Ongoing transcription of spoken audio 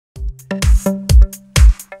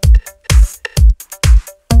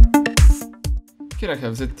Here I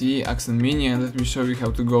have ZTE Axon Mini, and let me show you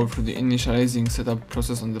how to go through the initializing setup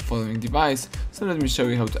process on the following device. So let me show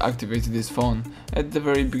you how to activate this phone. At the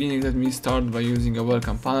very beginning, let me start by using a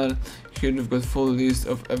welcome panel. Here we've got full list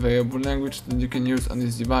of available language that you can use on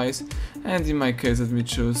this device, and in my case let me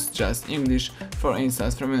choose just English, for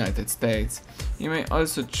instance from United States. You may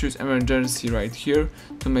also choose emergency right here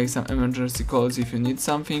to make some emergency calls if you need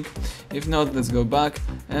something. If not, let's go back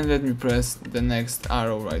and let me press the next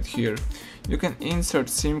arrow right here. You can insert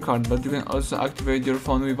SIM card, but you can also activate your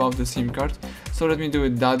phone without the SIM card, so let me do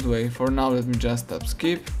it that way. For now, let me just tap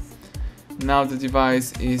skip. Now the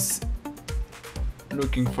device is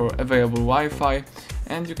looking for available Wi-Fi,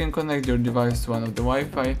 and you can connect your device to one of the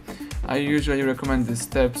Wi-Fi. I usually recommend this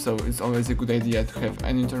step, so it's always a good idea to have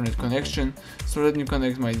an internet connection. So let me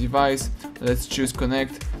connect my device. Let's choose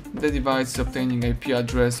connect. The device is obtaining IP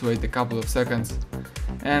address, wait a couple of seconds,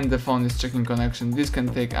 and the phone is checking connection. This can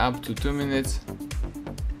take up to 2 minutes.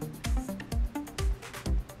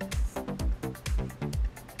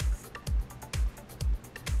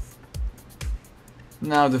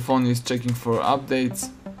 Now the phone is checking for updates.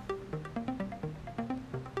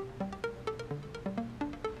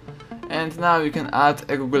 And now you can add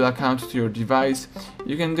a Google account to your device.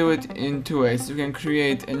 You can do it in two ways. You can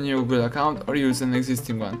create a new Google account or use an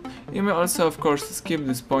existing one. You may also of course skip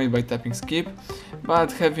this point by tapping skip,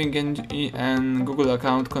 but having an Google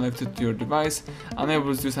account connected to your device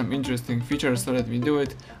enables you some interesting features, so let me do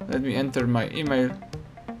it. Let me enter my email.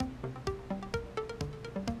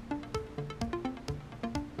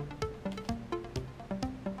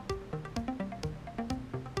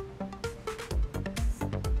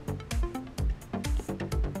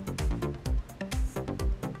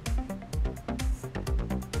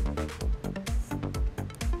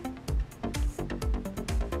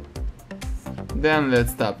 Then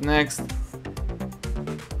let's tap next.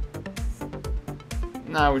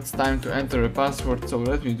 Now it's time to enter a password, so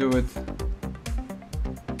let me do it.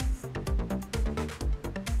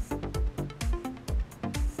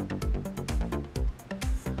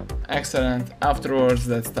 Excellent. Afterwards,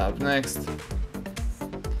 let's tap next.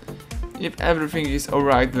 If everything is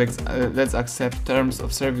alright, let's accept terms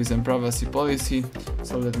of service and privacy policy,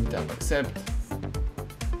 so let me tap accept.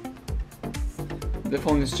 The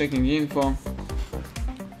phone is checking info.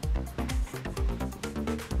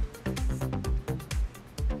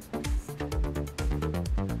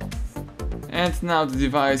 And now the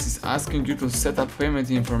device is asking you to set up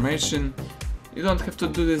payment information. You don't have to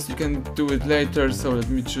do this, you can do it later, so let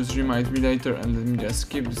me choose remind me later and let me just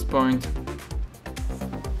skip this point.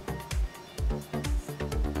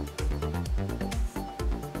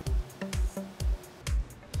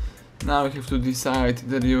 Now you have to decide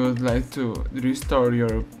that you would like to restore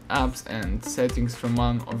your apps and settings from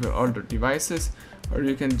one of your older devices, or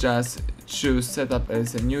you can just choose setup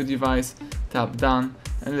as a new device, tap done,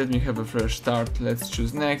 and let me have a fresh start. Let's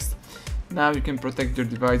choose next. Now you can protect your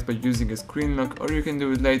device by using a screen lock, or you can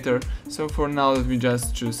do it later, so for now let me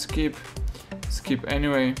just choose skip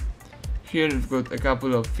anyway. Here we've got a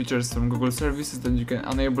couple of features from Google services that you can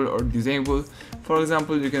enable or disable. For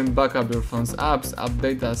example, you can back up your phone's apps, app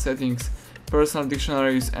data, settings, personal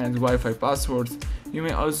dictionaries and Wi-Fi passwords. You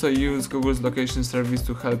may also use Google's location service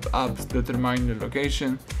to help apps determine your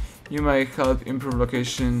location. You may help improve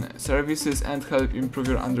location services and help improve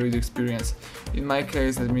your Android experience. In my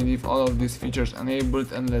case, let me leave all of these features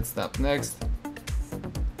enabled and let's tap next.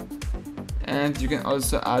 And you can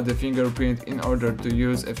also add a fingerprint in order to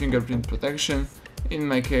use a fingerprint protection. In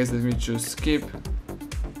my case, let me choose skip,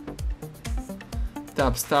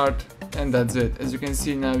 tap start, and that's it. As you can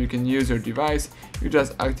see, now you can use your device, you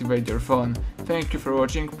just activate your phone. Thank you for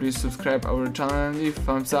watching, please subscribe our channel and leave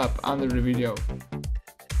thumbs up under the video.